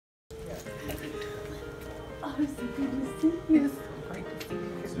Oh, it's so good to see you.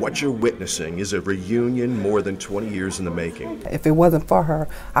 What you're witnessing is a reunion more than 20 years in the making. If it wasn't for her,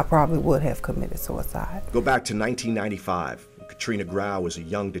 I probably would have committed suicide. Go back to 1995. Katrina Grau was a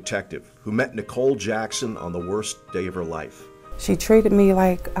young detective who met Nicole Jackson on the worst day of her life. She treated me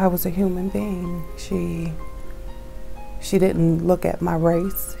like I was a human being. She didn't look at my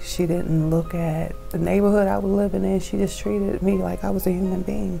race. She didn't look at the neighborhood I was living in. She just treated me like I was a human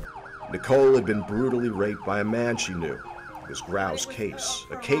being. Nicole had been brutally raped by a man she knew. It was Grau's case,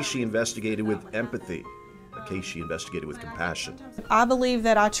 a case she investigated with empathy, a case she investigated with compassion. I believe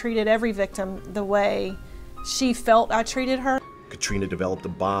that I treated every victim the way she felt I treated her. Katrina developed a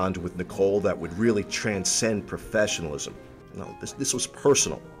bond with Nicole that would really transcend professionalism. No, this was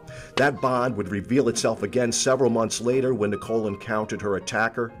personal. That bond would reveal itself again several months later when Nicole encountered her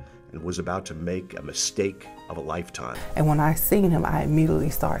attacker and was about to make a mistake of a lifetime. And when I seen him, I immediately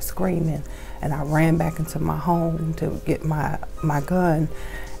started screaming, and I ran back into my home to get my gun.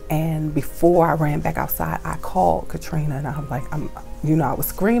 And before I ran back outside, I called Katrina, and I'm like, I was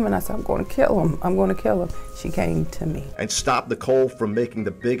screaming. I said, I'm going to kill him. I'm going to kill him. She came to me. And stopped Nicole from making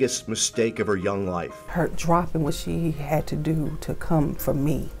the biggest mistake of her young life. Her dropping what she had to do to come for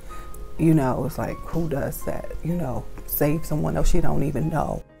me. You know, it's like, who does that? You know, save someone else you don't even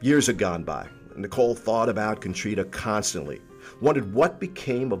know. Years had gone by. Nicole thought about Katrina constantly, wondered what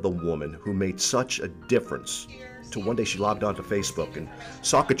became of the woman who made such a difference. Till one day she logged onto Facebook and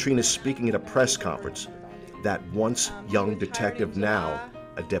saw Katrina speaking at a press conference. That once young detective, now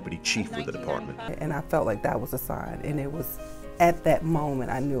a deputy chief with the department. And I felt like that was a sign, and it was at that moment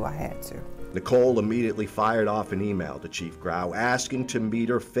I knew I had to. Nicole immediately fired off an email to Chief Grau asking to meet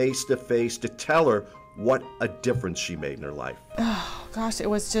her face to face to tell her what a difference she made in her life. Oh gosh, it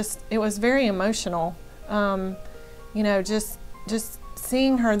was very emotional. You know, just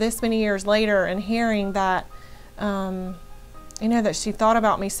seeing her this many years later and hearing that, you know, that she thought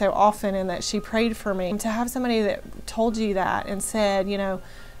about me so often and that she prayed for me. To have somebody that told you that and said, you know,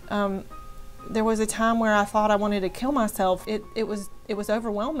 there was a time where I thought I wanted to kill myself. It was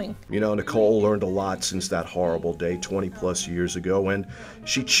overwhelming. You know, Nicole learned a lot since that horrible day 20+ years ago, and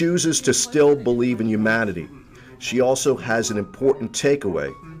she chooses to still believe in humanity. She also has an important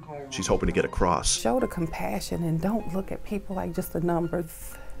takeaway she's hoping to get across. Show the compassion and don't look at people like just a number.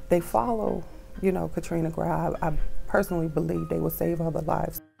 They follow, you know, Katrina Grau. I personally believe they will save other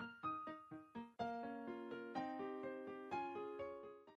lives.